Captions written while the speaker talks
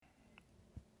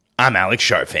I'm Alex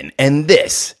Sharfin, and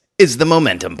this is the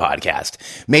Momentum Podcast,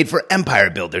 made for empire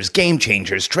builders, game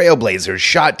changers, trailblazers,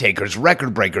 shot takers,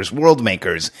 record breakers, world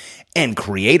makers, and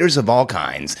creators of all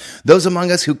kinds. Those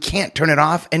among us who can't turn it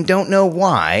off and don't know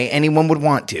why anyone would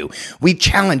want to. We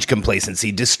challenge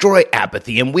complacency, destroy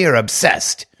apathy, and we are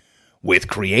obsessed with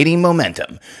creating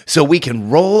momentum so we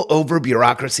can roll over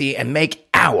bureaucracy and make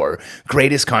our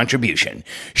greatest contribution.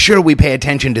 Sure, we pay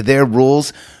attention to their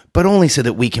rules, but only so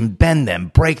that we can bend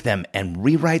them, break them, and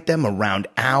rewrite them around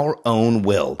our own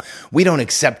will. We don't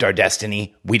accept our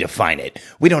destiny, we define it.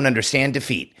 We don't understand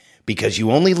defeat, because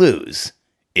you only lose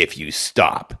if you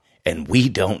stop, and we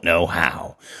don't know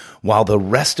how. While the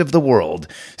rest of the world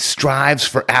strives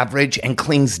for average and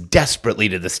clings desperately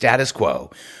to the status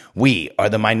quo, we are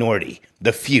the minority,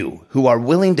 the few, who are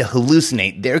willing to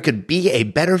hallucinate there could be a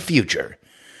better future.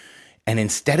 And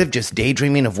instead of just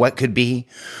daydreaming of what could be,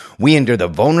 we endure the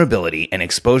vulnerability and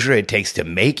exposure it takes to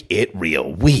make it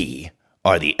real. We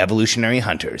are the evolutionary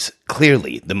hunters,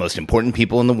 clearly the most important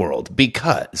people in the world,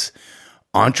 because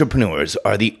entrepreneurs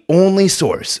are the only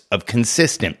source of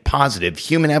consistent, positive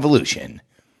human evolution,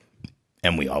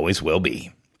 and we always will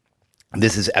be.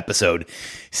 This is episode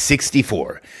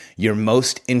 64, Your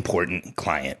Most Important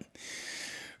Client.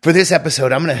 For this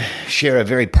episode, I'm going to share a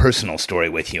very personal story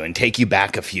with you and take you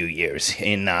back a few years.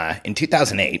 In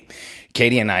 2008,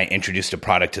 Katie and I introduced a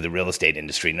product to the real estate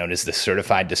industry known as the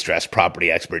Certified Distressed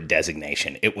Property Expert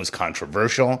designation. It was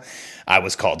controversial. I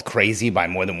was called crazy by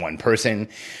more than one person.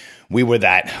 We were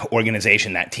that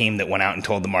organization, that team that went out and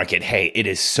told the market, hey, it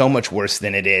is so much worse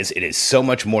than it is. It is so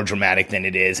much more dramatic than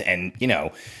it is. And,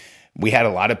 we had a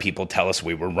lot of people tell us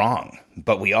we were wrong,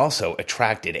 but we also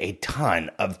attracted a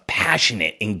ton of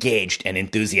passionate, engaged, and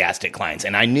enthusiastic clients.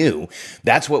 And I knew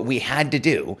that's what we had to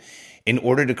do in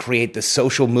order to create the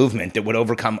social movement that would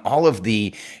overcome all of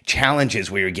the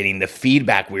challenges we were getting, the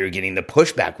feedback we were getting, the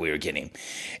pushback we were getting.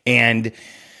 And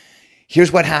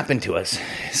here's what happened to us.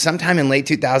 Sometime in late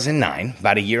 2009,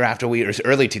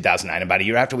 early 2009, about a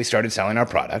year after we started selling our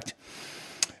product,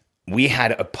 we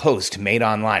had a post made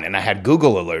online, and I had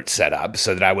Google alerts set up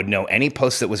so that I would know any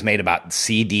post that was made about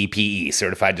CDPE,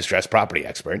 Certified Distressed Property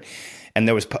Expert. And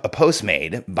there was a post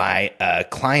made by a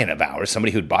client of ours,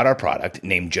 somebody who'd bought our product,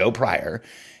 named Joe Pryor.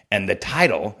 And the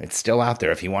title, it's still out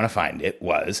there if you want to find it,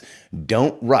 was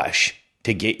Don't Rush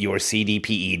to Get Your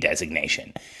CDPE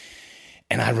Designation.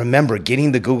 And I remember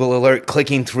getting the Google alert,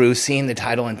 clicking through, seeing the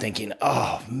title and thinking,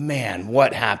 oh man,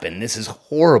 what happened? This is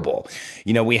horrible.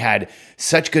 We had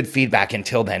such good feedback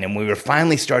until then, and we were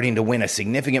finally starting to win a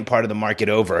significant part of the market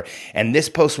over. And this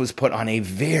post was put on a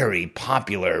very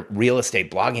popular real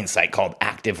estate blogging site called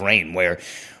Active Rain, where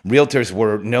realtors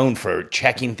were known for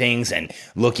checking things and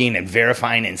looking and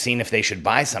verifying and seeing if they should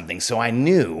buy something. So I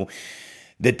knew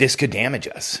that this could damage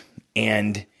us.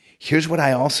 And here's what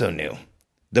I also knew.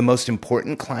 The most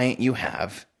important client you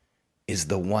have is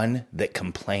the one that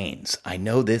complains. I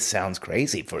know this sounds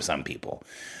crazy for some people,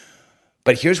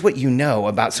 but here's what you know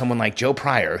about someone like Joe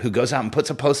Pryor, who goes out and puts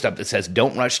a post up that says,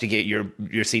 don't rush to get your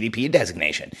CDP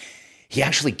designation. He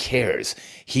actually cares.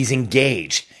 He's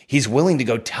engaged. He's willing to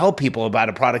go tell people about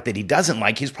a product that he doesn't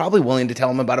like. He's probably willing to tell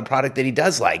them about a product that he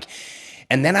does like.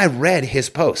 And then I read his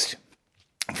post.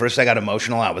 First, I got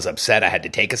emotional. I was upset. I had to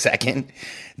take a second.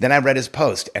 Then I read his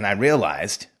post and I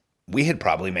realized we had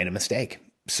probably made a mistake.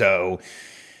 So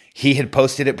he had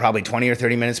posted it probably 20 or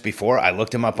 30 minutes before. I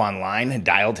looked him up online,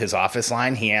 dialed his office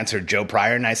line. He answered Joe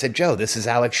Pryor, and I said, Joe, this is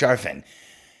Alex Sharfin.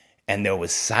 And there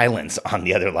was silence on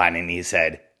the other line. And he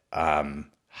said,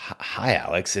 hi,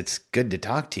 Alex. It's good to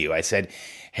talk to you. I said,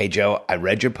 hey, Joe, I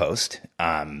read your post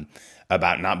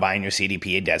about not buying your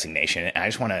CDPA designation. And I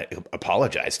just want to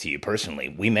apologize to you personally.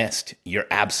 We missed. You're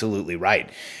absolutely right.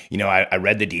 I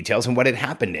read the details, and what had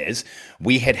happened is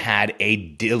we had a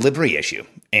delivery issue,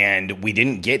 and we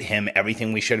didn't get him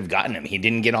everything we should have gotten him. He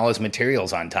didn't get all his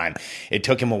materials on time. It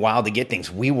took him a while to get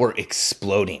things. We were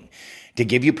exploding. To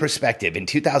give you perspective, in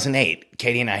 2008,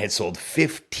 Katie and I had sold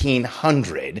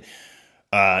 1,500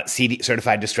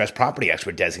 Certified Distressed Property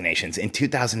Expert designations. In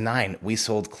 2009, we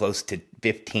sold close to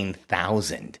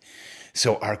 15,000.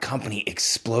 So our company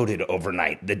exploded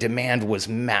overnight. The demand was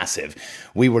massive.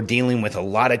 We were dealing with a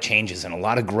lot of changes and a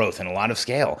lot of growth and a lot of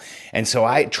scale. And so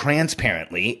I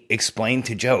transparently explained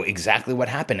to Joe exactly what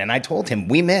happened. And I told him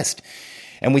we missed.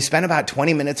 And we spent about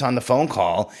 20 minutes on the phone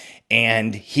call,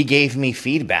 and he gave me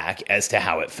feedback as to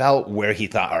how it felt, where he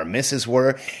thought our misses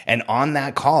were. And on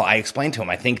that call, I explained to him,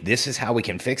 I think this is how we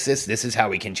can fix this. This is how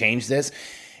we can change this.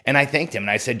 And I thanked him and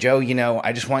I said, Joe,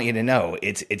 I just want you to know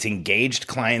it's engaged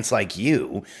clients like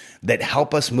you that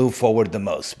help us move forward the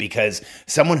most, because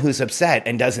someone who's upset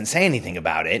and doesn't say anything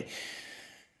about it,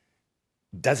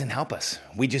 doesn't help us.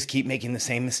 We just keep making the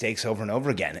same mistakes over and over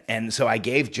again. And so I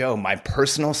gave Joe my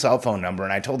personal cell phone number,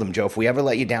 and I told him, Joe, if we ever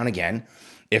let you down again,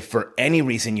 if for any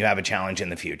reason you have a challenge in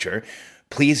the future,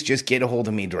 please just get a hold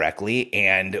of me directly,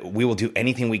 and we will do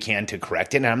anything we can to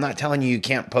correct it. And I'm not telling you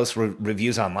can't post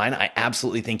reviews online. I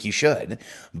absolutely think you should,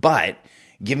 but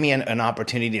give me an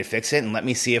opportunity to fix it and let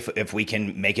me see if we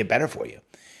can make it better for you.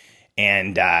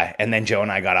 And then Joe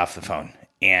and I got off the phone.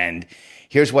 And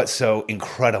here's what's so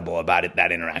incredible about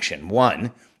that interaction.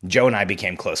 One, Joe and I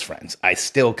became close friends. I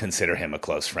still consider him a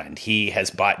close friend. He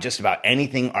has bought just about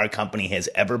anything our company has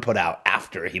ever put out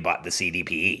after he bought the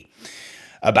CDPE.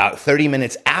 About 30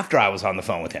 minutes after I was on the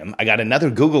phone with him, I got another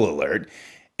Google alert,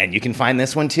 and you can find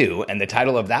this one too. And the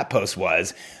title of that post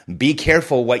was, "Be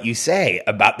careful what you say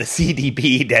about the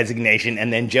CDPE designation."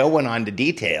 And then Joe went on to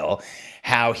detail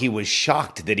how he was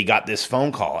shocked that he got this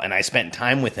phone call, and I spent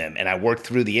time with him and I worked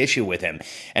through the issue with him,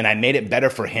 and I made it better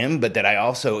for him, but that I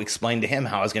also explained to him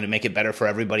how I was going to make it better for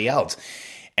everybody else.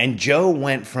 And Joe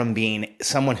went from being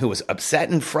someone who was upset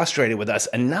and frustrated with us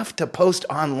enough to post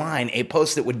online a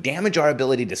post that would damage our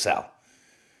ability to sell,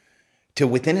 to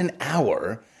within an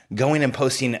hour going and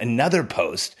posting another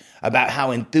post about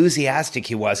how enthusiastic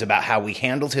he was about how we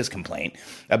handled his complaint,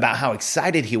 about how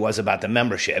excited he was about the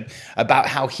membership, about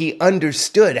how he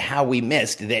understood how we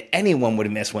missed that anyone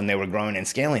would miss when they were growing and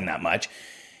scaling that much.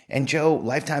 And Joe,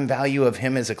 lifetime value of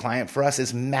him as a client for us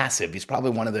is massive. He's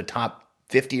probably one of the top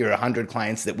 50 or 100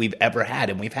 clients that we've ever had,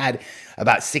 and we've had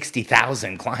about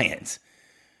 60,000 clients.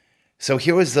 So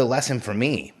here was the lesson for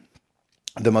me.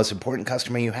 The most important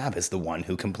customer you have is the one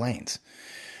who complains.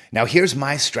 Now, here's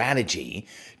my strategy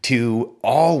to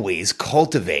always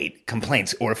cultivate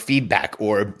complaints or feedback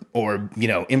or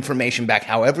information back,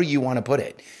 however you want to put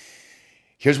it.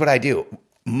 Here's what I do.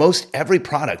 Most every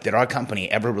product that our company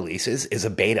ever releases is a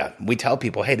beta. We tell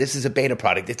people, hey, this is a beta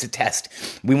product. It's a test.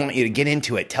 We want you to get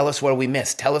into it. Tell us where we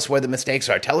missed. Tell us where the mistakes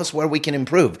are. Tell us where we can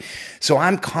improve. So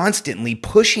I'm constantly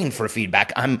pushing for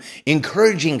feedback. I'm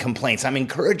encouraging complaints. I'm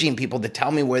encouraging people to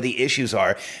tell me where the issues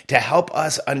are to help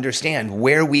us understand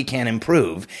where we can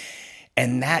improve.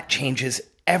 And that changes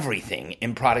everything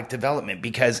in product development,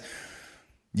 because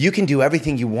you can do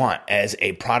everything you want as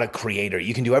a product creator.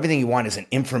 You can do everything you want as an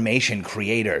information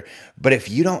creator. But if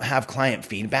you don't have client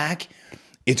feedback,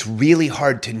 it's really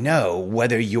hard to know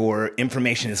whether your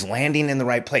information is landing in the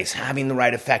right place, having the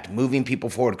right effect, moving people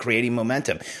forward, creating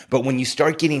momentum. But when you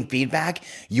start getting feedback,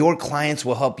 your clients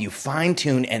will help you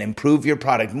fine-tune and improve your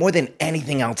product more than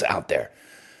anything else out there.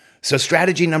 So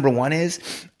strategy number one is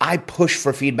I push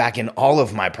for feedback in all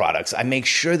of my products. I make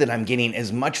sure that I'm getting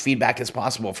as much feedback as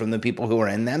possible from the people who are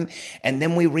in them. And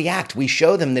then we react. We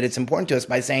show them that it's important to us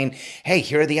by saying, hey,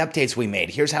 here are the updates we made.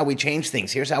 Here's how we change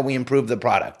things. Here's how we improve the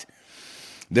product.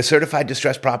 The Certified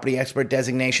Distressed Property Expert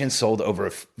designation sold over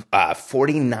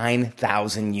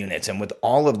 49,000 units. And with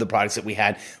all of the products that we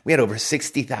had over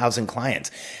 60,000 clients.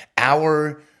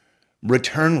 Our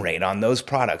return rate on those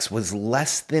products was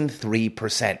less than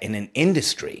 3% in an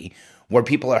industry where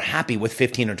people are happy with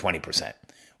 15 or 20%.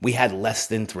 We had less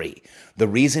than 3. The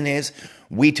reason is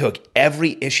we took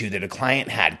every issue that a client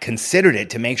had, considered it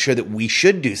to make sure that we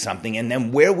should do something, and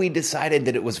then where we decided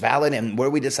that it was valid and where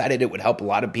we decided it would help a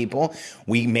lot of people,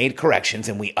 we made corrections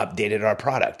and we updated our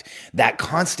product. That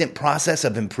constant process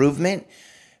of improvement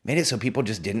made it so people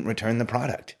just didn't return the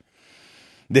product.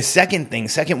 The second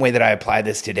way that I apply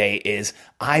this today is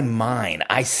I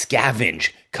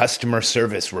scavenge customer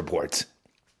service reports.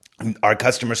 Our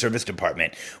customer service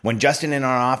department. When Justin in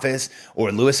our office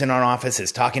or Lewis in our office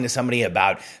is talking to somebody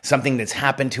about something that's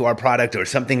happened to our product or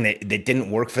something that didn't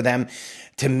work for them,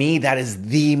 to me, that is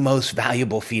the most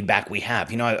valuable feedback we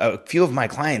have. A few of my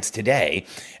clients today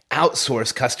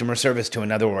outsource customer service to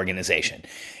another organization.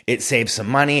 It saves some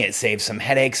money, it saves some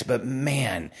headaches, but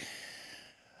man,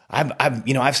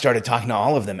 I've started talking to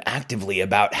all of them actively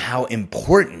about how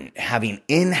important having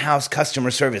in-house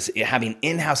customer service, having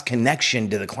in-house connection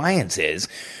to the clients is,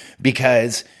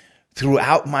 because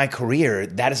throughout my career,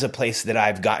 that is a place that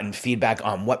I've gotten feedback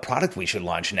on what product we should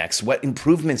launch next, what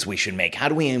improvements we should make, how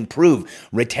do we improve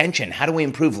retention, how do we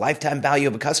improve lifetime value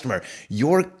of a customer.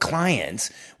 Your clients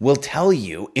will tell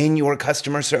you in your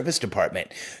customer service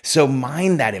department. So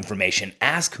mine that information.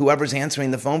 Ask whoever's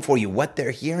answering the phone for you what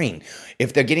they're hearing.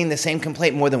 If they're getting the same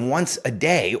complaint more than once a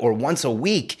day or once a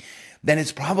week, then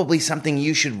it's probably something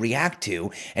you should react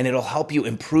to, and it'll help you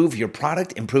improve your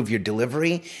product, improve your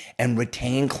delivery, and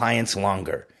retain clients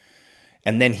longer.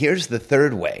 And then here's the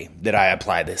third way that I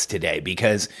apply this today,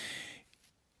 because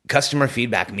customer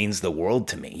feedback means the world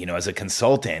to me. As a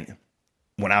consultant,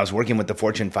 when I was working with the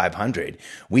Fortune 500,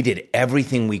 we did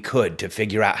everything we could to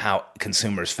figure out how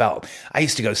consumers felt. I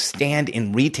used to go stand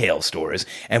in retail stores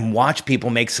and watch people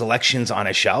make selections on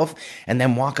a shelf and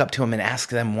then walk up to them and ask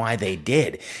them why they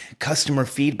did. Customer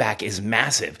feedback is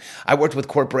massive. I worked with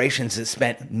corporations that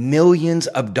spent millions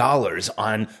of dollars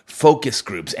on focus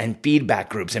groups and feedback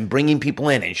groups and bringing people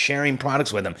in and sharing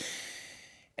products with them.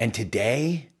 And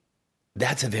today,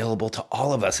 that's available to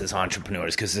all of us as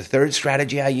entrepreneurs, because the third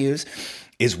strategy I use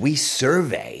is we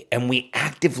survey and we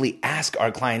actively ask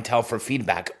our clientele for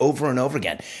feedback over and over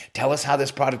again. Tell us how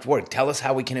this product worked. Tell us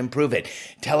how we can improve it.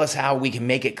 Tell us how we can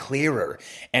make it clearer.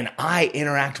 And I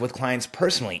interact with clients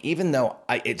personally, even though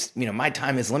my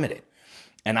time is limited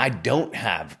and I don't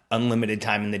have unlimited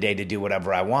time in the day to do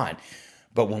whatever I want.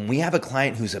 But when we have a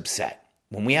client who's upset,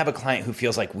 when we have a client who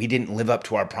feels like we didn't live up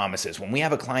to our promises, when we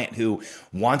have a client who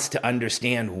wants to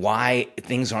understand why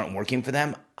things aren't working for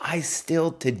them, I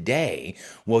still today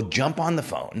will jump on the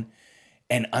phone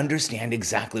and understand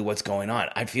exactly what's going on.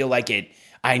 I feel like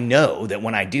I know that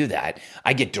when I do that,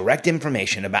 I get direct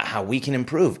information about how we can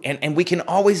improve, and we can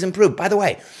always improve. By the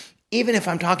way, even if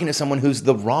I'm talking to someone who's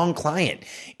the wrong client,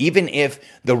 even if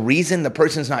the reason the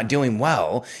person's not doing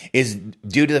well is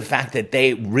due to the fact that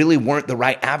they really weren't the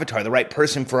right avatar, the right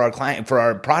person for our client, for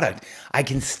our product, I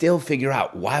can still figure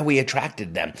out why we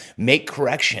attracted them, make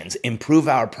corrections, improve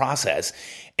our process,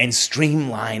 and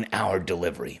streamline our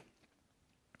delivery.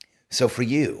 So for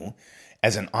you,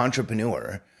 as an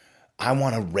entrepreneur, I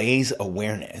want to raise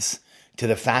awareness to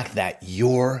the fact that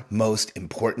your most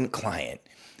important client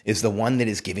is the one that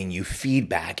is giving you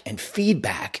feedback, and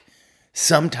feedback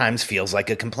sometimes feels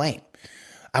like a complaint.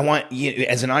 I want you,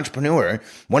 as an entrepreneur,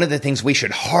 one of the things we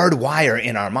should hardwire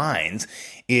in our minds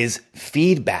is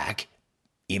feedback,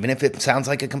 even if it sounds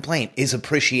like a complaint, is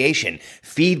appreciation.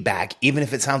 Feedback, even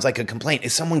if it sounds like a complaint,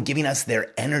 is someone giving us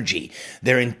their energy,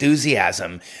 their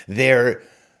enthusiasm, their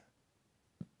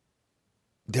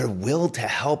will to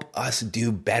help us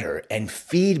do better. And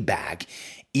feedback,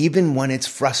 even when it's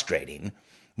frustrating,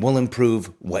 will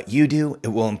improve what you do. It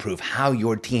will improve how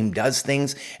your team does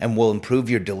things and will improve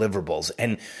your deliverables.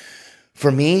 And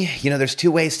for me, there's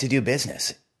two ways to do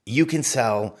business. You can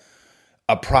sell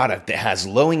a product that has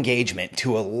low engagement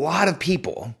to a lot of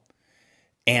people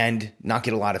and not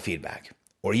get a lot of feedback.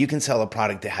 Or you can sell a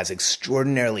product that has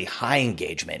extraordinarily high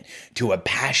engagement to a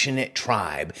passionate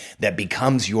tribe that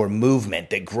becomes your movement,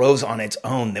 that grows on its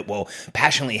own, that will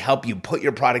passionately help you put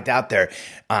your product out there,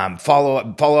 follow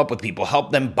up with people,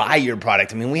 help them buy your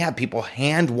product. I mean, we have people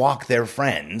hand walk their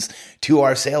friends to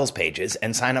our sales pages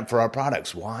and sign up for our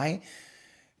products. Why?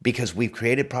 Because we've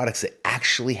created products that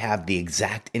actually have the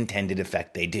exact intended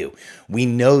effect they do. We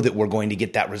know that we're going to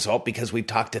get that result because we've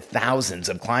talked to thousands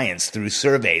of clients through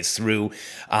surveys, through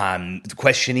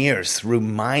questionnaires, through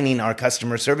mining our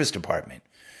customer service department.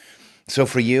 So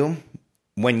for you,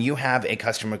 when you have a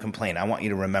customer complaint, I want you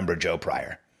to remember Joe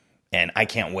Pryor. And I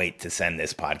can't wait to send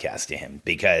this podcast to him,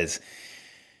 because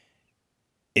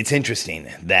it's interesting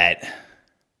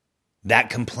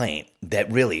that complaint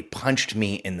that really punched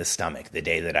me in the stomach the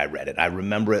day that I read it, I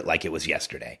remember it like it was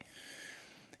yesterday,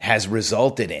 has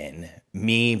resulted in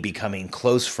me becoming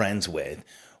close friends with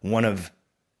one of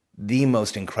the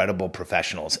most incredible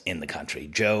professionals in the country.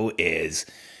 Joe he's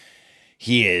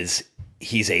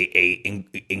a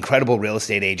incredible real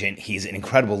estate agent. He's an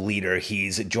incredible leader.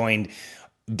 He's joined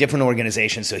different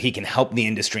organizations so he can help the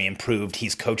industry improve.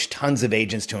 He's coached tons of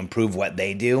agents to improve what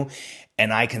they do.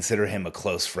 And I consider him a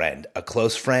close friend, a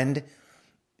close friendship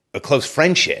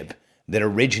that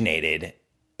originated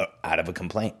out of a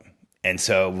complaint. And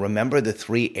so remember the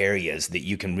three areas that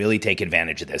you can really take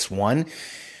advantage of this. One,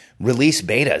 release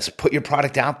betas, put your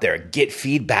product out there, get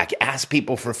feedback, ask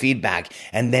people for feedback,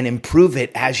 and then improve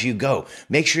it as you go.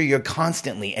 Make sure you're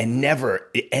constantly and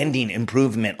never ending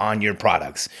improvement on your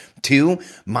products. Two,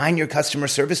 mind your customer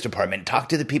service department. Talk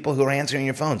to the people who are answering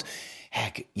your phones.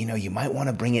 Heck, you might want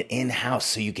to bring it in-house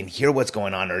so you can hear what's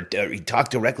going on, or talk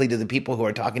directly to the people who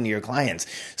are talking to your clients.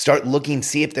 Start looking,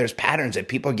 see if there's patterns, if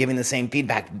people are giving the same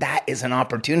feedback. That is an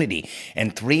opportunity.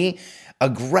 And three,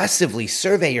 aggressively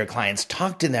survey your clients,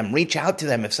 talk to them, reach out to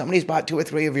them. If somebody's bought 2 or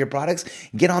 3 of your products,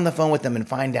 get on the phone with them and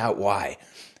find out why.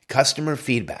 Customer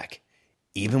feedback,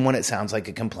 even when it sounds like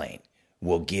a complaint,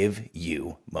 will give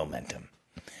you momentum.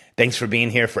 Thanks for being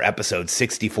here for episode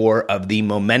 64 of the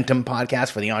Momentum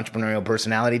Podcast for the entrepreneurial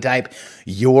personality type,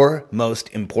 your most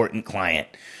important client.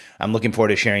 I'm looking forward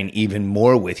to sharing even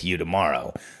more with you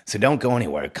tomorrow. So don't go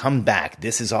anywhere. Come back.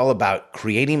 This is all about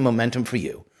creating momentum for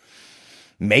you,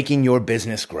 making your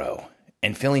business grow,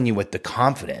 and filling you with the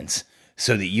confidence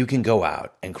so that you can go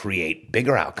out and create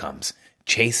bigger outcomes,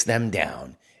 chase them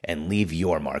down, and leave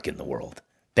your mark in the world.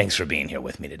 Thanks for being here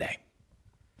with me today.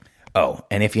 Oh,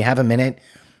 and if you have a minute,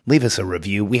 leave us a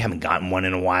review. We haven't gotten one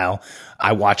in a while.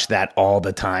 I watch that all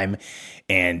the time.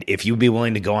 And if you'd be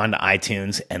willing to go on to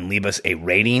iTunes and leave us a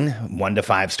rating, 1 to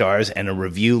 5 stars, and a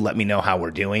review, let me know how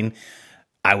we're doing,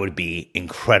 I would be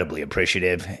incredibly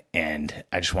appreciative. And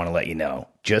I just want to let you know,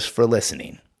 just for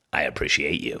listening, I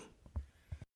appreciate you.